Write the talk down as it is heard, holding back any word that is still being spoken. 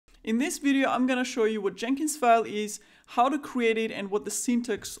In this video, I'm going to show you what Jenkinsfile is, how to create it, and what the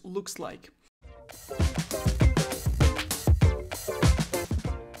syntax looks like.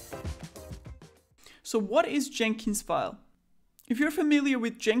 So what is Jenkinsfile? If you're familiar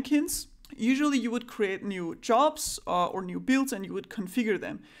with Jenkins, usually you would create new jobs or new builds and you would configure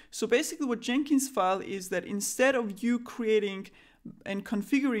them. So basically what Jenkinsfile is that instead of you creating and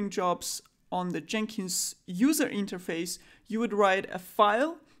configuring jobs on the Jenkins user interface, you would write a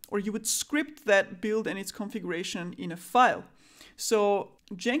file or you would script that build and its configuration in a file. So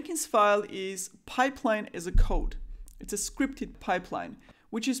Jenkinsfile is pipeline as a code. It's a scripted pipeline,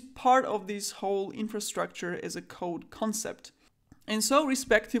 which is part of this whole infrastructure as a code concept. And so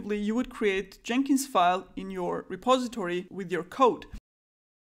respectively, you would create Jenkinsfile in your repository with your code.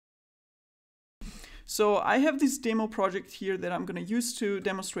 So I have this demo project here that I'm going to use to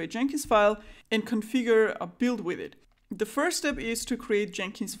demonstrate Jenkinsfile and configure a build with it. The first step is to create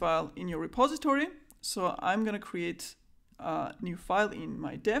Jenkinsfile in your repository. So I'm going to create a new file in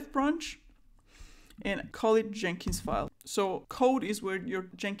my dev branch and call it Jenkinsfile. So code is where your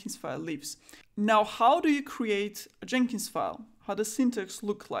Jenkinsfile lives. Now, how do you create a Jenkinsfile? How does syntax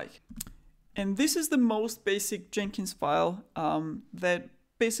look like? And this is the most basic Jenkinsfile that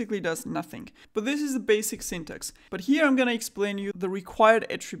basically does nothing. But this is the basic syntax. But here I'm going to explain you the required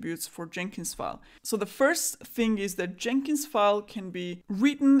attributes for Jenkinsfile. So the first thing is that Jenkinsfile can be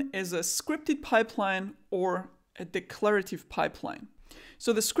written as a scripted pipeline or a declarative pipeline.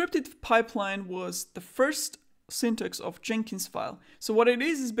 So the scripted pipeline was the first syntax of Jenkinsfile. So what it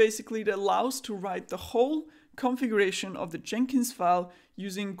is basically it allows to write the whole configuration of the Jenkinsfile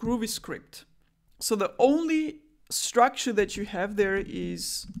using Groovy script. So the only structure that you have there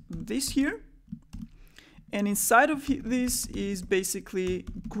is this here, and inside of this is basically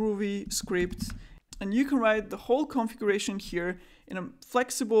Groovy script, and you can write the whole configuration here in a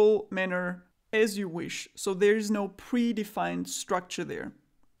flexible manner as you wish. So there is no predefined structure there.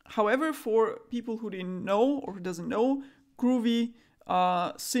 However, for people who didn't know or who doesn't know Groovy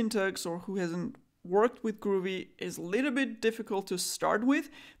syntax or who hasn't worked with Groovy, is a little bit difficult to start with.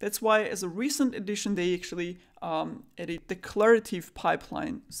 That's why as a recent addition, they actually added declarative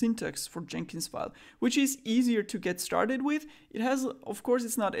pipeline syntax for Jenkinsfile, which is easier to get started with. It has, of course,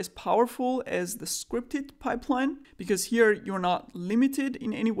 it's not as powerful as the scripted pipeline because here you're not limited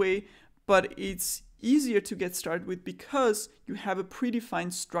in any way, but it's easier to get started with because you have a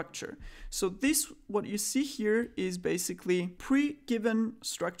predefined structure. So this, what you see here is basically pre-given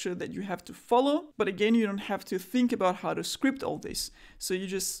structure that you have to follow. But again, you don't have to think about how to script all this. So you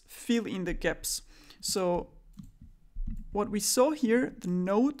just fill in the gaps. So what we saw here, the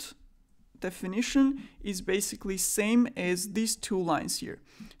node definition is basically same as these two lines here.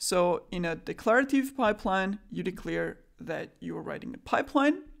 So in a declarative pipeline, you declare that you are writing a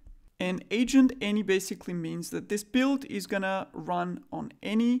pipeline. And agent any basically means that this build is gonna run on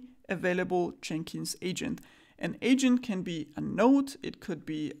any available Jenkins agent. An agent can be a node, it could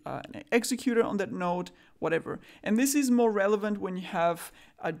be an executor on that node, whatever. And this is more relevant when you have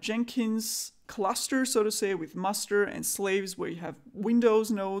a Jenkins cluster, so to say, with master and slaves, where you have Windows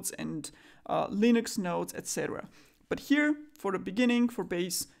nodes and Linux nodes, etc. But here, for the beginning, for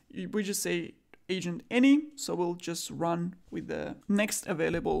base, we just say agent any, so we'll just run with the next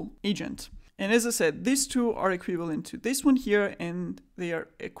available agent. And as I said, these two are equivalent to this one here, and they are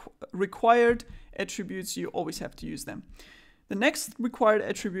required attributes. You always have to use them. The next required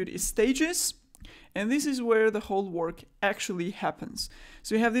attribute is stages, and this is where the whole work actually happens.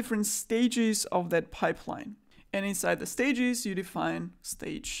 So you have different stages of that pipeline, and inside the stages you define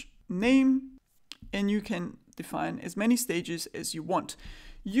stage name, and you can define as many stages as you want.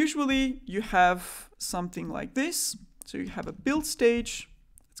 Usually you have something like this. So you have a build stage.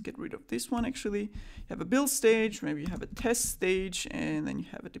 Let's get rid of this one actually. You have a build stage, maybe you have a test stage, and then you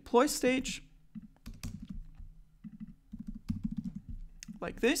have a deploy stage.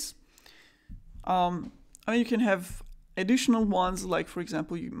 Like this. I mean, you can have additional ones, like for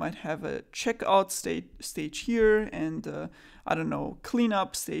example, you might have a checkout stage here and I don't know,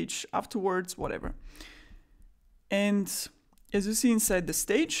 cleanup stage afterwards, whatever. And as you see inside the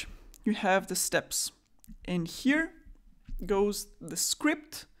stage, you have the steps. And here goes the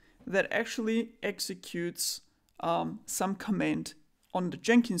script that actually executes some command on the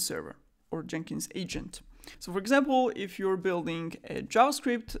Jenkins server or Jenkins agent. So for example, if you're building a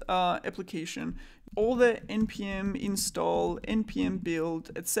JavaScript application, all the npm install, npm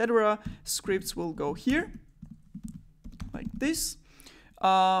build, etc. scripts will go here, like this.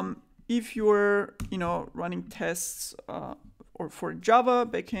 If you're, running tests or for Java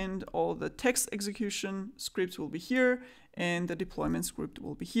backend, all the text execution scripts will be here, and the deployment script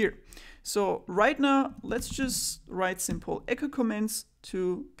will be here. So right now, let's just write simple echo commands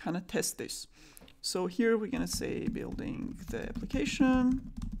to kind of test this. So here we're going to say building the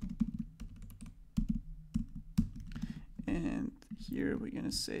application. And here we're going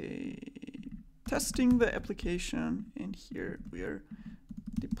to say testing the application. And here we are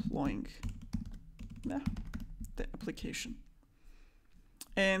deploying the application.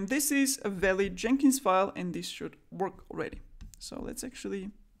 And this is a valid Jenkins file, and this should work already. So let's see,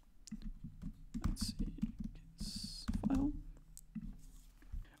 Jenkins file.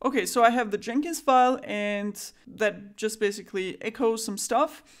 Okay, so I have the Jenkins file, and that just basically echoes some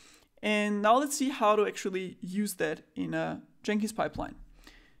stuff. And now let's see how to actually use that in a Jenkins pipeline.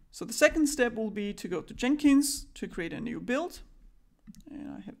 So the second step will be to go to Jenkins to create a new build. And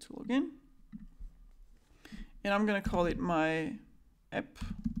I have to log in. And I'm going to call it my app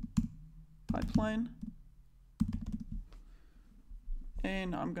pipeline.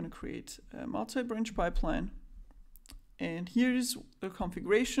 And I'm going to create a multi-branch pipeline. And here's the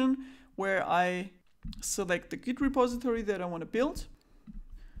configuration where I select the Git repository that I want to build.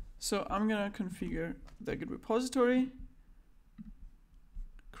 So I'm going to configure the Git repository,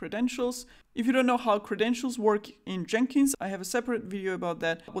 credentials. If you don't know how credentials work in Jenkins, I have a separate video about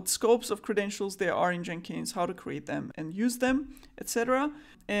that, what scopes of credentials there are in Jenkins, how to create them and use them, etc.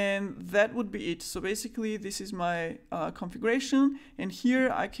 And that would be it. So basically, this is my configuration, and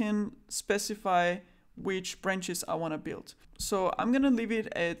here I can specify which branches I want to build. So I'm going to leave it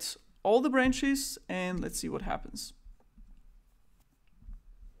at all the branches, and let's see what happens.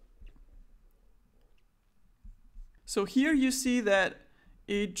 So here you see that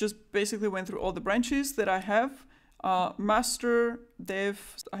it just basically went through all the branches that I have. Master,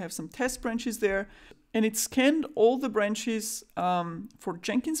 dev, I have some test branches there. And it scanned all the branches for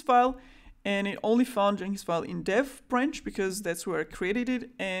Jenkinsfile, and it only found Jenkinsfile in dev branch because that's where I created it,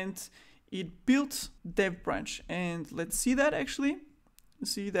 and it built dev branch. And let's see that actually. You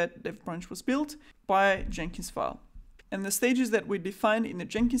see that dev branch was built by Jenkinsfile. And the stages that we defined in the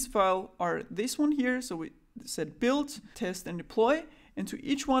Jenkinsfile are this one here. So we said build, test, and deploy. And to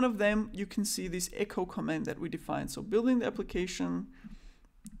each one of them, you can see this echo command that we defined. So building the application,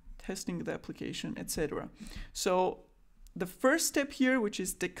 testing the application, etc. So the first step here, which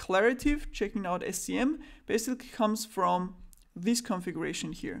is declarative, checking out SCM, basically comes from this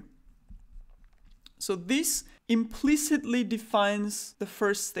configuration here. So this implicitly defines the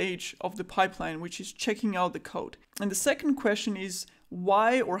first stage of the pipeline, which is checking out the code. And the second question is,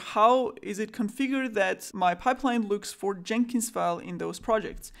 why or how is it configured that my pipeline looks for Jenkinsfile in those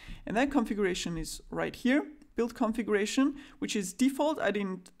projects? And that configuration is right here, build configuration, which is default. I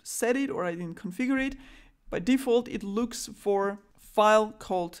didn't set it or I didn't configure it. By default, it looks for file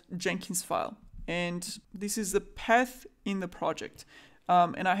called Jenkinsfile. And this is the path in the project.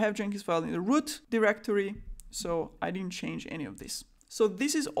 And I have Jenkinsfile in the root directory, so I didn't change any of this. So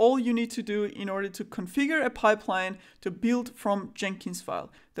this is all you need to do in order to configure a pipeline to build from Jenkinsfile.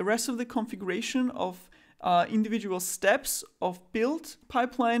 The rest of the configuration of individual steps of build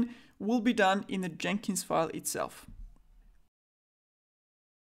pipeline will be done in the Jenkinsfile itself.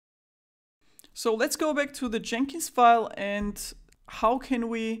 So let's go back to the Jenkinsfile and how can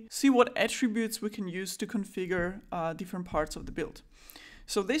we see what attributes we can use to configure different parts of the build.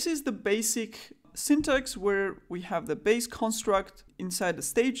 So this is the basic syntax where we have the base construct inside the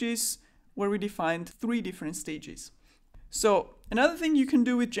stages where we defined 3 different stages. So another thing you can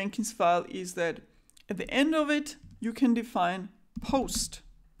do with Jenkinsfile is that at the end of it, you can define post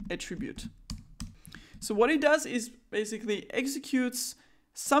attribute. So what it does is basically executes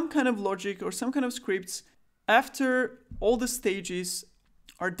some kind of logic or some kind of scripts after all the stages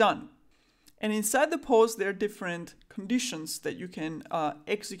are done. And inside the post, there are different conditions that you can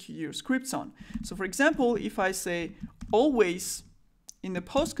execute your scripts on. So for example, if I say always in the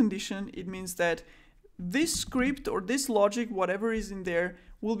post condition, it means that this script or this logic, whatever is in there,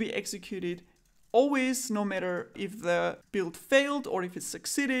 will be executed always, no matter if the build failed or if it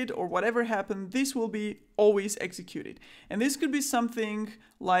succeeded or whatever happened, this will be always executed. And this could be something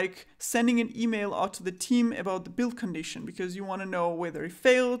like sending an email out to the team about the build condition because you want to know whether it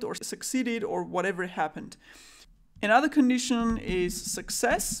failed or succeeded or whatever happened. Another condition is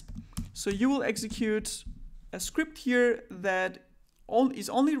success. So you will execute a script here that is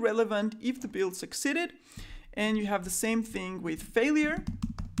only relevant if the build succeeded. And you have the same thing with failure.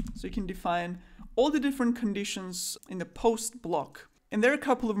 So you can define all the different conditions in the post block. And there are a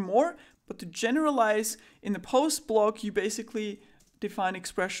couple of more, but to generalize, in the post block, you basically define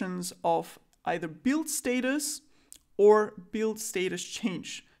expressions of either build status or build status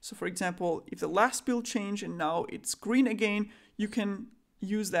change. So for example, if the last build changed and now it's green again, you can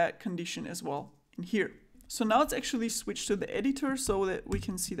use that condition as well in here. So now let's actually switch to the editor so that we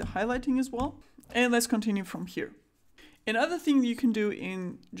can see the highlighting as well. And let's continue from here. Another thing you can do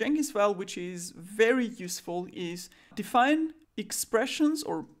in Jenkinsfile, which is very useful, is define expressions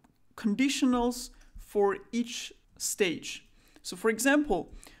or conditionals for each stage. So for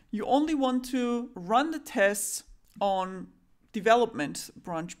example, you only want to run the tests on development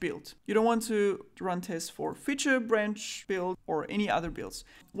branch build. You don't want to run tests for feature branch build or any other builds.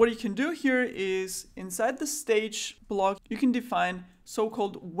 What you can do here is inside the stage block, you can define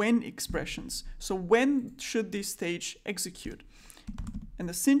so-called when expressions. So when should this stage execute? And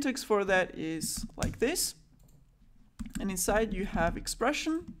the syntax for that is like this. And inside you have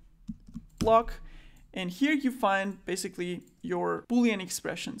expression block. And here you find basically your Boolean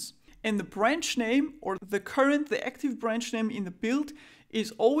expressions. And the branch name or the active branch name in the build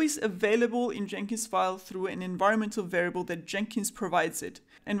is always available in Jenkinsfile through an environmental variable that Jenkins provides it.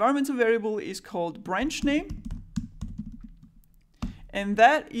 Environmental variable is called branch name. And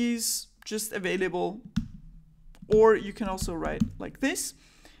that is just available, or you can also write like this.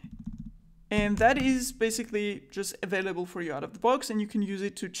 And that is basically just available for you out of the box, and you can use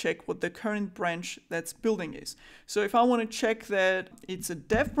it to check what the current branch that's building is. So if I want to check that it's a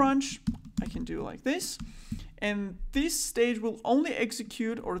dev branch, I can do like this. And this stage will only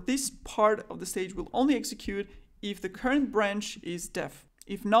execute, or this part of the stage will only execute if the current branch is dev.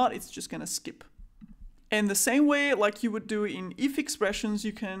 If not, it's just going to skip. And the same way like you would do in if expressions,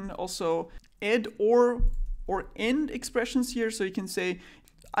 you can also add or end expressions here. So you can say,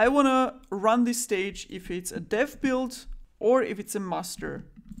 I want to run this stage if it's a dev build or if it's a master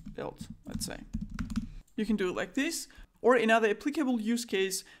build, let's say. You can do it like this. Or another applicable use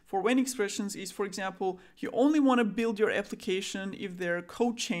case for when expressions is, for example, you only want to build your application if there are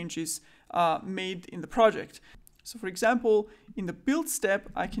code changes made in the project. So for example, in the build step,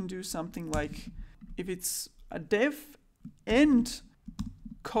 I can do something like if it's a dev and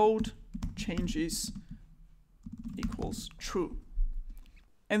code changes equals true.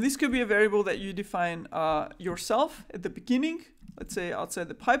 And this could be a variable that you define yourself at the beginning, let's say outside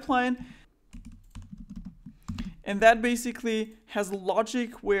the pipeline. And that basically has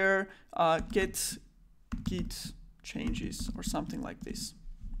logic where get git changes or something like this.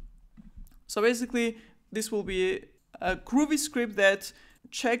 So basically, this will be a Groovy script that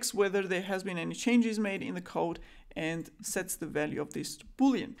checks whether there has been any changes made in the code and sets the value of this to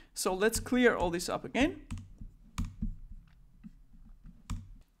Boolean. So let's clear all this up again.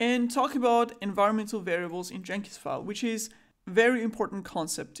 And talk about environmental variables in Jenkinsfile, which is a very important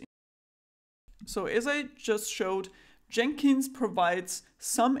concept. So as I just showed, Jenkins provides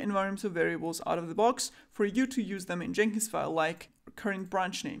some environmental variables out of the box for you to use them in Jenkinsfile, like current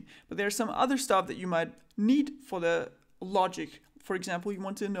branch name. But there's some other stuff that you might need for the logic. For example, you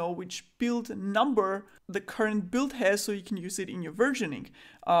want to know which build number the current build has so you can use it in your versioning,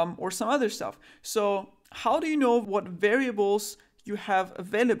 or some other stuff. So how do you know what variables you have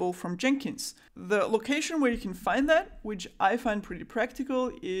available from Jenkins? The location where you can find that, which I find pretty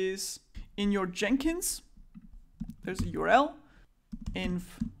practical, is in your Jenkins. There's a URL, inv.vars.html,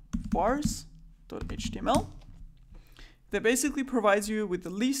 that basically provides you with the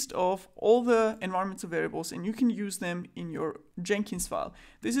list of all the environmental variables, and you can use them in your Jenkins file.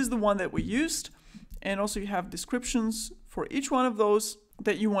 This is the one that we used, and also you have descriptions for each one of those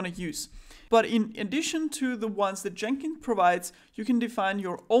that you want to use. But in addition to the ones that Jenkins provides, you can define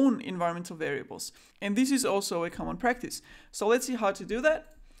your own environmental variables. And this is also a common practice. So let's see how to do that.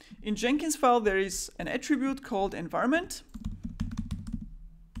 In Jenkinsfile, there is an attribute called environment.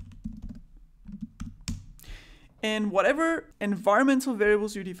 And whatever environmental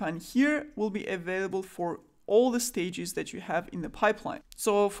variables you define here will be available for all the stages that you have in the pipeline.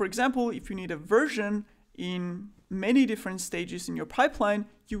 So for example, if you need a version in many different stages in your pipeline,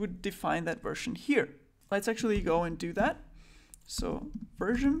 you would define that version here. Let's actually go and do that. So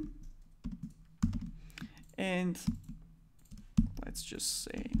version, and let's just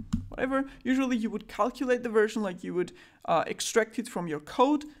say whatever. Usually you would calculate the version, like you would extract it from your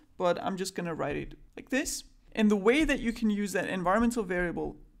code, but I'm just gonna write it like this. And the way that you can use that environmental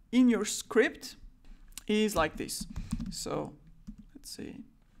variable in your script is like this. So let's say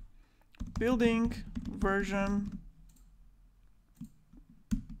building version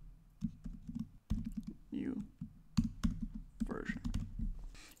new version.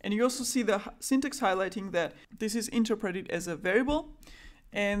 And you also see the syntax highlighting that this is interpreted as a variable.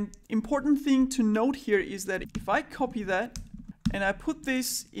 And important thing to note here is that if I copy that and I put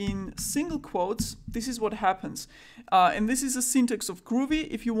this in single quotes, this is what happens. And this is a syntax of Groovy.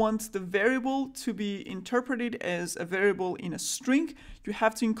 If you want the variable to be interpreted as a variable in a string, you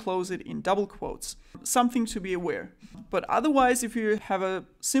have to enclose it in double quotes. Something to be aware. But otherwise, if you have a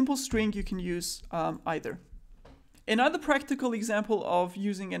simple string, you can use either. Another practical example of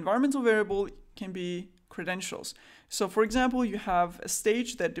using environmental variable can be credentials. So for example, you have a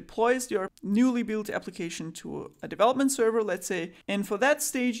stage that deploys your newly built application to a development server, let's say, and for that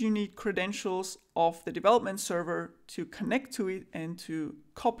stage, you need credentials of the development server to connect to it and to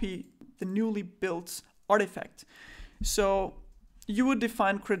copy the newly built artifact. So you would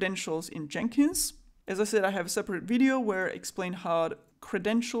define credentials in Jenkins. As I said, I have a separate video where I explain how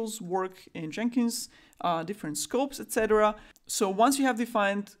credentials work in Jenkins, different scopes, etc. So once you have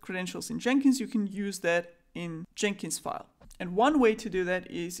defined credentials in Jenkins, you can use that in Jenkinsfile. And one way to do that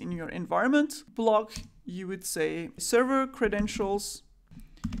is in your environment block, you would say server credentials,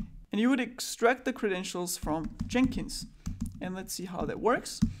 and you would extract the credentials from Jenkins. And let's see how that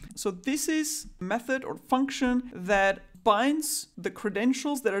works. So this is a method or function that binds the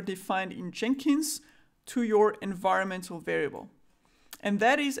credentials that are defined in Jenkins to your environmental variable. And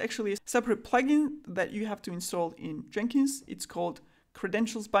that is actually a separate plugin that you have to install in Jenkins. It's called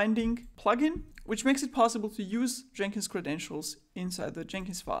Credentials Binding plugin, which makes it possible to use Jenkins credentials inside the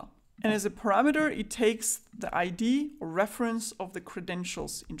Jenkins file. And as a parameter, it takes the ID or reference of the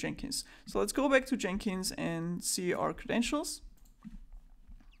credentials in Jenkins. So let's go back to Jenkins and see our credentials.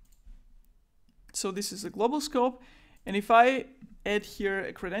 So this is a global scope. And if I add here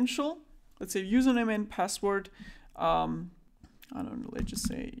a credential, let's say username and password, I don't know, let's just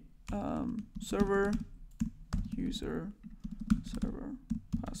say server, user, server,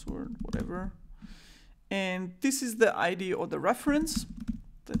 password, whatever. And this is the ID or the reference.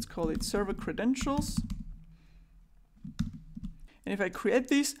 Let's call it server credentials. And if I create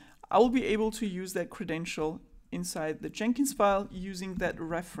this, I will be able to use that credential inside the Jenkins file using that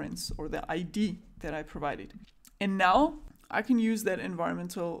reference or the ID that I provided. And now I can use that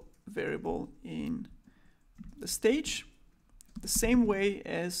environmental variable in the stage the same way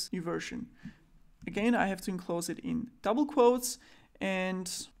as new version. Again, I have to enclose it in double quotes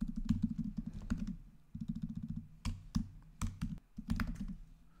and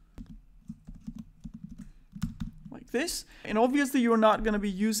like this. And obviously you're not going to be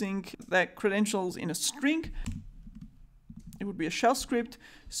using that credentials in a string. It would be a shell script.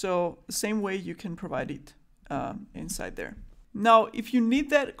 So the same way you can provide it inside there. Now, if you need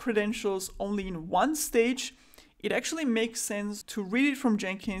that credentials only in one stage, it actually makes sense to read it from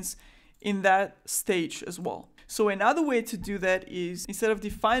Jenkins in that stage as well. So another way to do that is instead of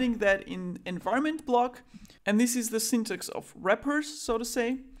defining that in environment block, and this is the syntax of wrappers, so to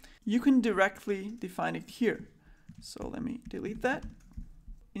say, you can directly define it here. So let me delete that.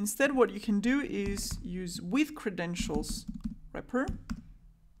 Instead, what you can do is use with credentials wrapper.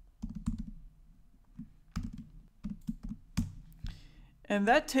 And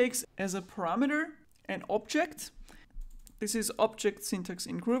that takes as a parameter an object. This is object syntax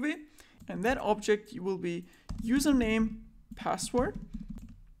in Groovy. And that object will be username, password.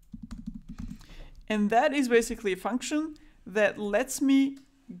 And that is basically a function that lets me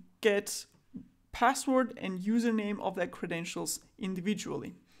get password and username of that credentials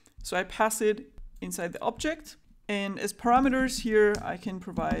individually. So I pass it inside the object. And as parameters here, I can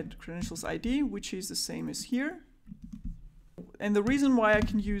provide credentials ID, which is the same as here. And the reason why I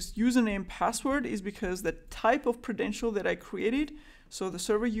can use username password is because the type of credential that I created, so the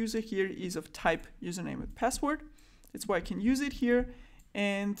server user here is of type username and password. That's why I can use it here.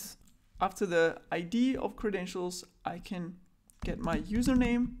 And after the ID of credentials, I can get my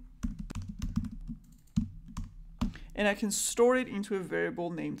username and I can store it into a variable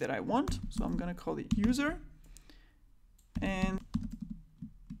name that I want. So I'm going to call it user and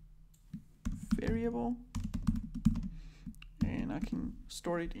variable. And I can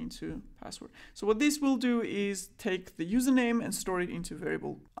store it into password. So what this will do is take the username and store it into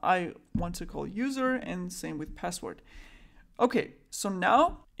variable I want to call user, and same with password. Okay, so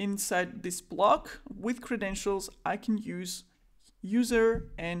now inside this block with credentials, I can use user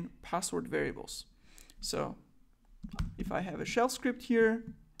and password variables. So if I have a shell script here,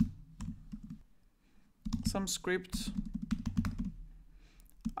 some script,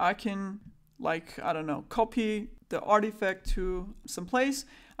 I can, like, I don't know, copy the artifact to some place.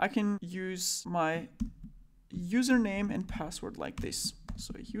 I can use my username and password like this.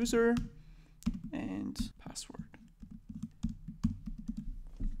 So user and password.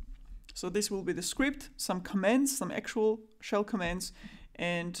 So this will be the script, some commands, some actual shell commands,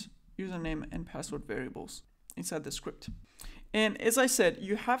 and username and password variables inside the script. And as I said,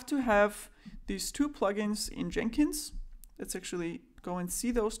 you have to have these two plugins in Jenkins. Let's actually go and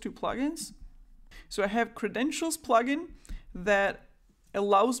see those two plugins. So I have Credentials plugin that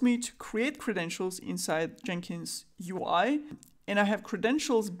allows me to create credentials inside Jenkins UI. And I have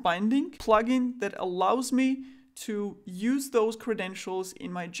Credentials Binding plugin that allows me to use those credentials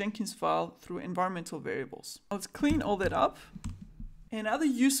in my Jenkins file through environmental variables. Let's clean all that up. Another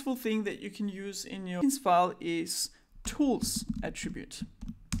useful thing that you can use in your Jenkins file is Tools attribute.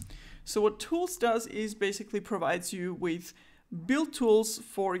 So what Tools does is basically provides you with build tools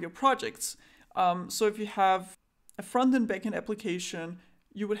for your projects. So if you have a front and back end application,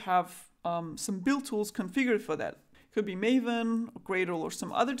 you would have some build tools configured for that. Could be Maven or Gradle or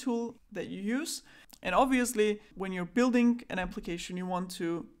some other tool that you use. And obviously, when you're building an application, you want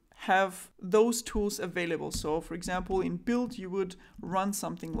to have those tools available. So for example, in build, you would run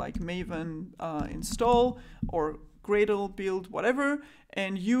something like Maven install or Gradle build, whatever,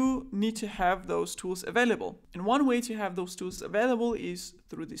 and you need to have those tools available. And one way to have those tools available is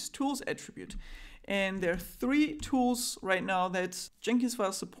through this tools attribute. And there are 3 tools right now that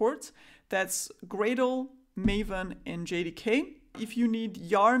Jenkinsfile supports. That's Gradle, Maven, and JDK. If you need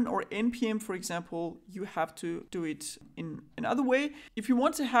yarn or npm, for example, you have to do it in another way. If you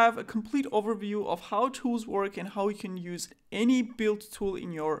want to have a complete overview of how tools work and how you can use any build tool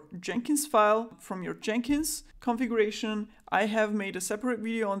in your Jenkins file from your Jenkins configuration, I have made a separate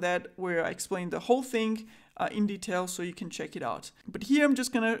video on that where I explain the whole thing in detail, so you can check it out. But here I'm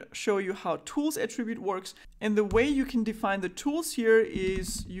just gonna show you how tools attribute works. And the way you can define the tools here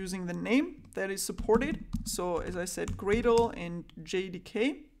is using the name that is supported. So as I said, Gradle and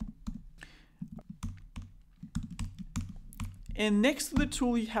JDK. And next to the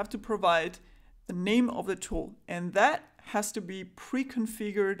tool, you have to provide the name of the tool. And that has to be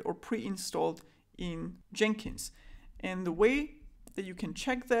pre-configured or pre-installed in Jenkins. And the way that you can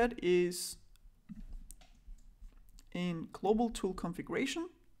check that is in global tool configuration.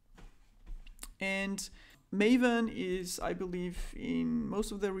 And Maven is, I believe, in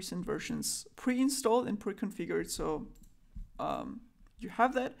most of the recent versions pre-installed and pre-configured. So you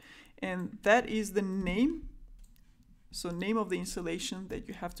have that, and that is the name. So name of the installation that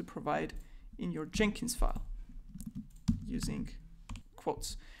you have to provide in your Jenkins file using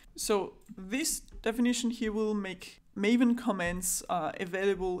quotes. So this definition here will make Maven commands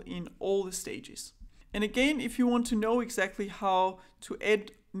available in all the stages. And again, if you want to know exactly how to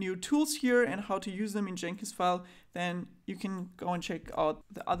add new tools here and how to use them in Jenkinsfile, then you can go and check out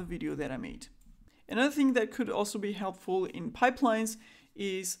the other video that I made. Another thing that could also be helpful in pipelines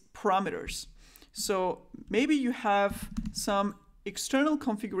is parameters. So maybe you have some external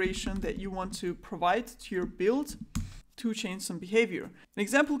configuration that you want to provide to your build to change some behavior. An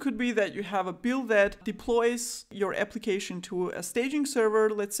example could be that you have a build that deploys your application to a staging server,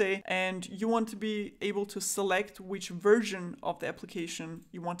 let's say, and you want to be able to select which version of the application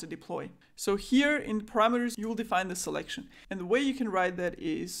you want to deploy. So here in the parameters, you will define the selection. And the way you can write that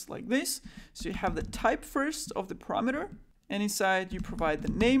is like this. So you have the type first of the parameter, and inside you provide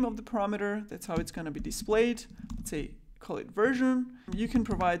the name of the parameter. That's how it's going to be displayed. Let's say, call it version. You can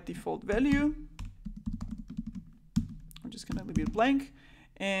provide default value. Just gonna leave it blank,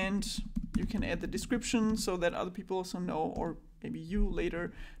 and you can add the description so that other people also know, or maybe you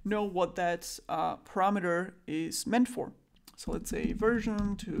later know what that parameter is meant for. So let's say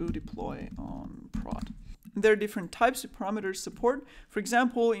version to deploy on prod. And there are different types of parameters support. For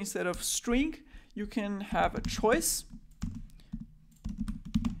example, instead of string, you can have a choice,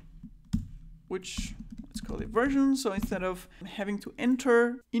 which let's call it version. So instead of having to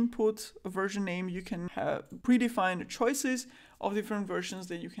enter input a version name, you can have predefined choices of different versions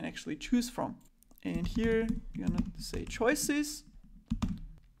that you can actually choose from. And here you're gonna say choices,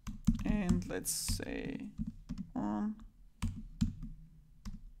 and let's say on.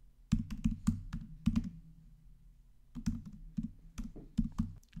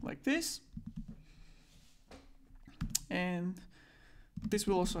 Like this. And this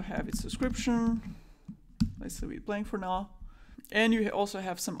will also have its description. Let's leave it blank for now. And you also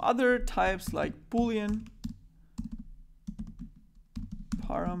have some other types like Boolean,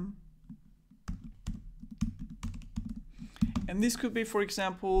 param. And this could be, for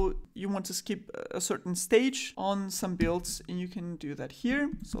example, you want to skip a certain stage on some builds, and you can do that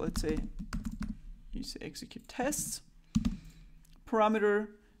here. So let's say you say execute tests. Parameter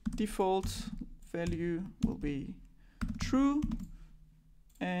default value will be true,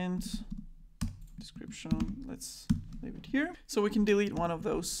 and description, let's leave it here. So we can delete one of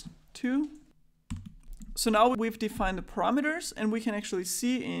those two. So now we've defined the parameters, and we can actually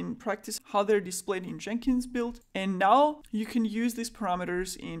see in practice how they're displayed in Jenkins build. And now you can use these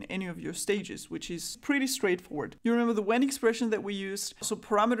parameters in any of your stages, which is pretty straightforward. You remember the when expression that we used? So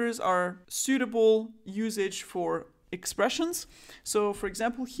parameters are suitable usage for expressions. So for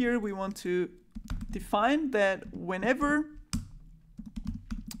example, here we want to define that whenever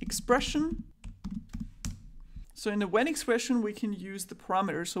expression, so in the when expression, we can use the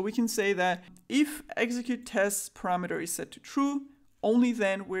parameter. So we can say that if execute tests parameter is set to true, only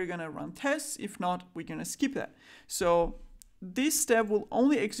then we're gonna run tests. If not, we're gonna skip that. So this step will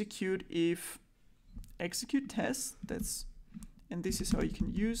only execute if execute tests, and this is how you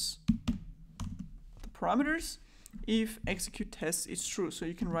can use the parameters, if execute tests is true. So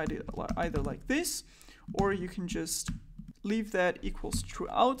you can write it either like this, or you can just leave that equals true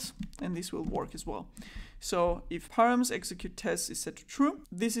out, and this will work as well. So if params execute test is set to true,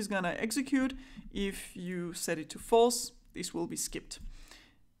 this is gonna execute. If you set it to false, this will be skipped.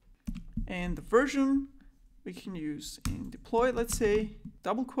 And the version we can use in deploy, let's say,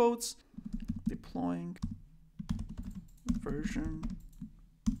 double quotes, deploying version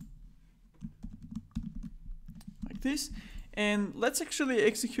like this. And let's actually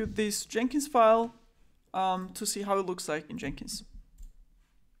execute this Jenkins file to see how it looks like in Jenkins.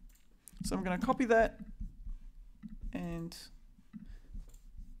 So I'm gonna copy that and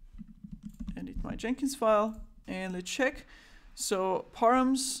edit my Jenkins file, and let's check. So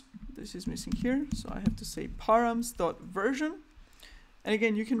params, this is missing here, so I have to say params.version. And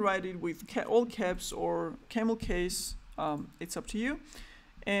again, you can write it with all caps or camel case, it's up to you.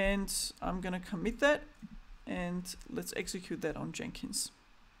 And I'm gonna commit that, and let's execute that on Jenkins.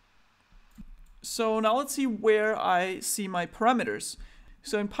 So now let's see where I see my parameters.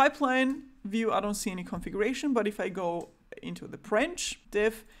 So in pipeline view, I don't see any configuration, but if I go into the branch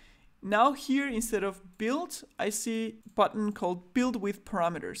dev, now here instead of build, I see a button called build with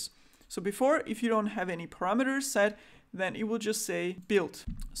parameters. So before, if you don't have any parameters set, then it will just say build.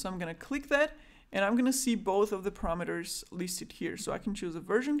 So I'm gonna click that, and I'm gonna see both of the parameters listed here. So I can choose a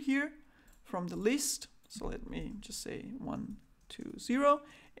version here from the list. So let me just say 120,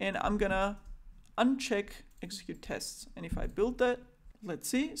 and I'm gonna uncheck execute tests. And if I build that, let's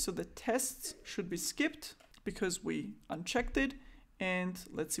see, so the tests should be skipped because we unchecked it. And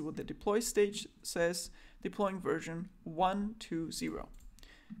let's see what the deploy stage says, deploying version 120.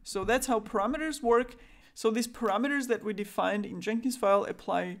 So that's how parameters work. So these parameters that we defined in Jenkinsfile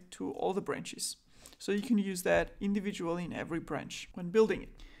apply to all the branches. So you can use that individually in every branch when building it.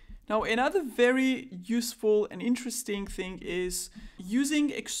 Now, another very useful and interesting thing is using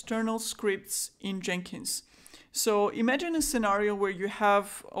external scripts in Jenkins. So imagine a scenario where you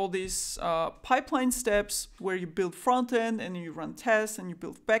have all these pipeline steps where you build front end and you run tests and you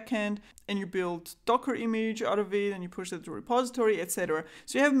build backend and you build Docker image out of it and you push that to repository, etc.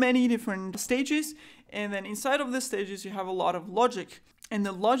 So you have many different stages, and then inside of the stages you have a lot of logic. And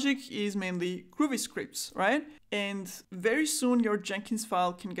the logic is mainly Groovy scripts, right? And very soon your Jenkins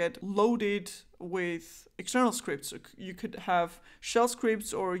file can get loaded with external scripts. So you could have shell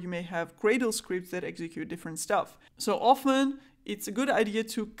scripts, or you may have Gradle scripts that execute different stuff. So often it's a good idea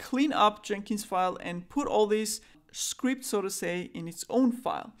to clean up Jenkins file and put all these scripts, so to say, in its own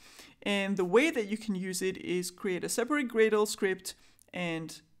file. And the way that you can use it is create a separate Gradle script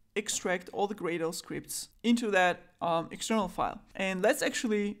and extract all the Gradle scripts into that external file. And let's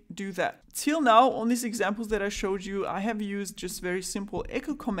actually do that. Till now, on these examples that I showed you, I have used just very simple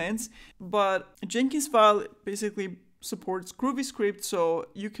echo commands, but Jenkinsfile basically supports Groovy script, so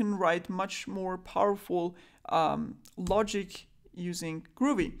you can write much more powerful logic using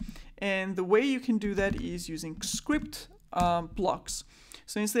Groovy. And the way you can do that is using script blocks.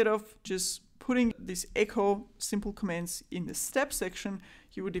 So instead of just putting these echo simple commands in the step section,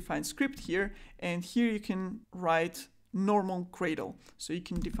 you would define script here, and here you can write normal Gradle. So you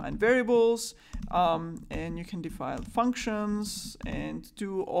can define variables, and you can define functions and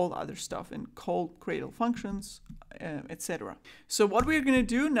do all other stuff and call Gradle functions, etc. So what we're going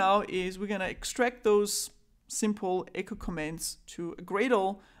to do now is we're going to extract those simple echo commands to a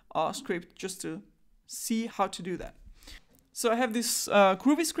Gradle script just to see how to do that. So I have this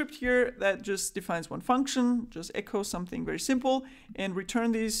Groovy script here that just defines one function, just echo something very simple, and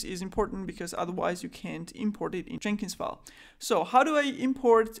return this is important because otherwise you can't import it in Jenkinsfile. So how do I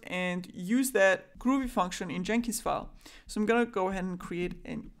import and use that Groovy function in Jenkinsfile? So I'm gonna go ahead and create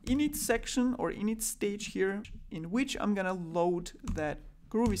an init section or init stage here in which I'm gonna load that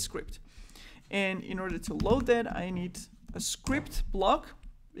Groovy script. And in order to load that, I need a script block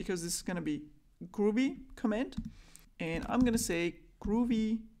because this is gonna be Groovy command. And I'm gonna say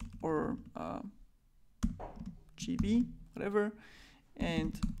Groovy or GB, whatever,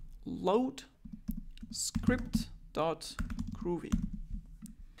 and load script.groovy.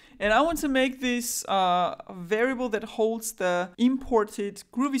 And I want to make this a variable that holds the imported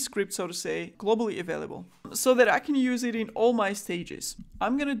Groovy script, so to say, globally available, so that I can use it in all my stages.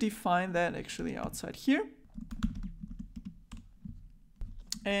 I'm going to define that actually outside here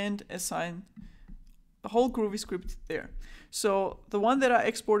and assign the whole Groovy script there. So the one that I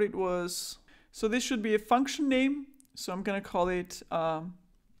exported was, so this should be a function name. So I'm going to call it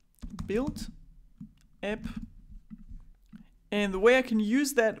build app. And the way I can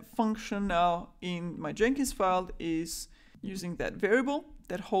use that function now in my Jenkins file is using that variable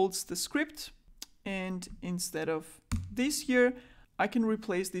that holds the script. And instead of this here, I can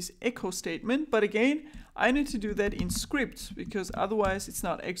replace this echo statement. But again, I need to do that in script because otherwise it's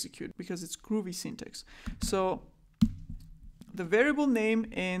not execute because it's Groovy syntax. So the variable name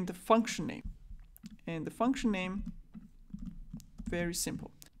and the function name. And the function name, very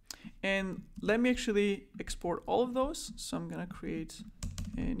simple. And let me actually export all of those. So I'm going to create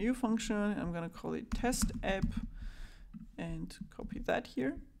a new function. I'm going to call it test app and copy that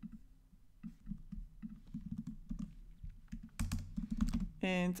here.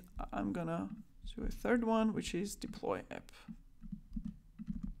 And I'm going to do a third one, which is deploy app.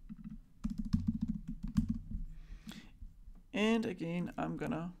 And again, I'm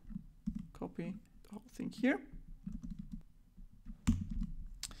going to copy the whole thing here.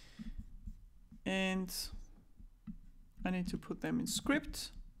 And I need to put them in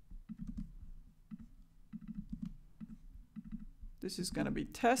script. This is going to be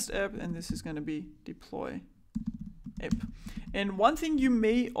test app, and this is going to be deploy app. And one thing you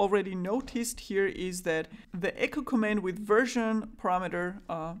may already noticed here is that the echo command with version parameter,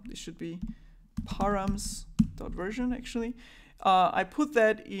 this should be params.version actually, I put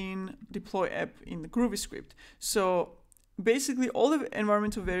that in deploy app in the Groovy script. So basically all the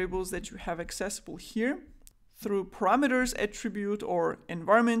environmental variables that you have accessible here through parameters attribute or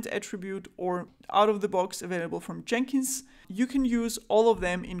environment attribute or out of the box available from Jenkins, you can use all of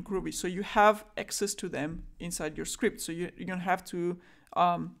them in Groovy. So you have access to them inside your script. So you don't have to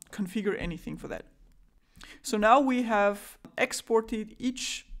configure anything for that. So now we have exported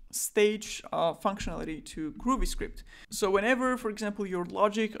each stage functionality to Groovy script. So whenever, for example, your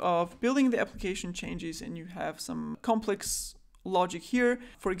logic of building the application changes and you have some complex logic here,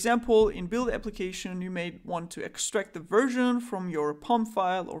 for example, in build application, you may want to extract the version from your POM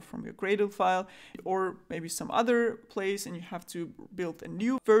file or from your Gradle file, or maybe some other place, and you have to build a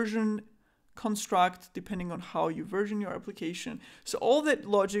new version construct depending on how you version your application. So all that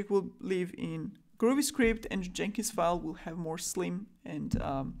logic will live in Groovy script, and Jenkinsfile will have more slim and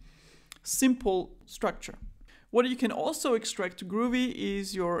simple structure. What you can also extract to Groovy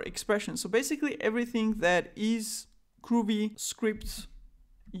is your expression. So basically everything that is Groovy script,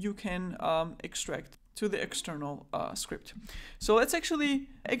 you can extract to the external script. So let's actually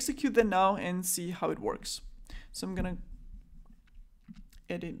execute that now and see how it works. So I'm going to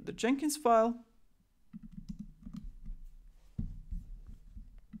edit the Jenkins file.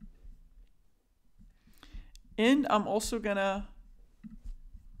 And I'm also going to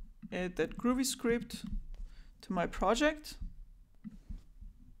add that Groovy script to my project.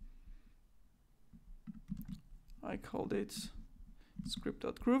 I called it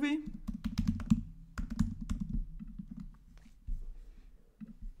script.groovy.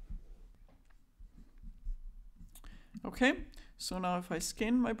 Okay, so now if I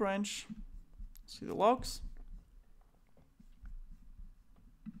scan my branch, see the logs.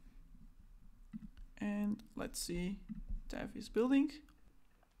 And let's see, dev is building.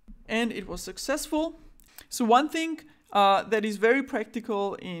 And it was successful. So one thing that is very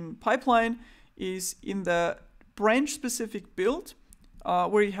practical in Pipeline is in the branch-specific build,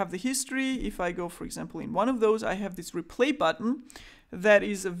 where you have the history. If I go, for example, in one of those, I have this replay button that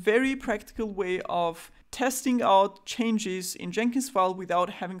is a very practical way of testing out changes in Jenkinsfile without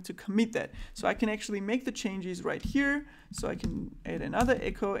having to commit that. So I can actually make the changes right here. So I can add another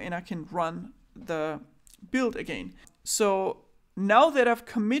echo and I can run the build again. So now that I've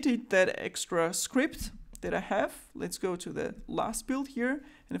committed that extra script that I have, let's go to the last build here.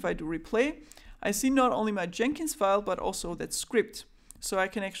 And if I do replay, I see not only my Jenkins file, but also that script. So I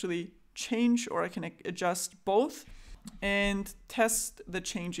can actually change, or I can adjust both and test the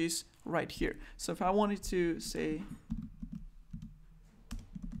changes right here. So if I wanted to say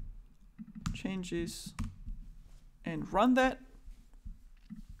changes and run that,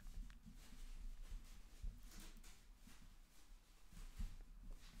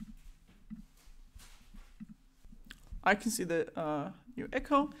 I can see the new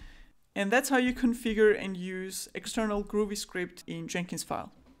echo. And that's how you configure and use external Groovy script in Jenkinsfile.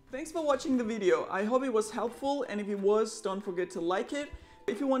 Thanks for watching the video. I hope it was helpful, and if it was, don't forget to like it.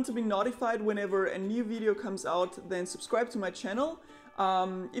 If you want to be notified whenever a new video comes out, then subscribe to my channel.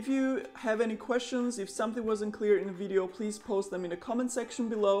 If you have any questions, if something wasn't clear in the video, please post them in the comment section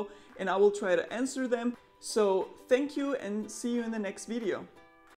below and I will try to answer them. So thank you and see you in the next video.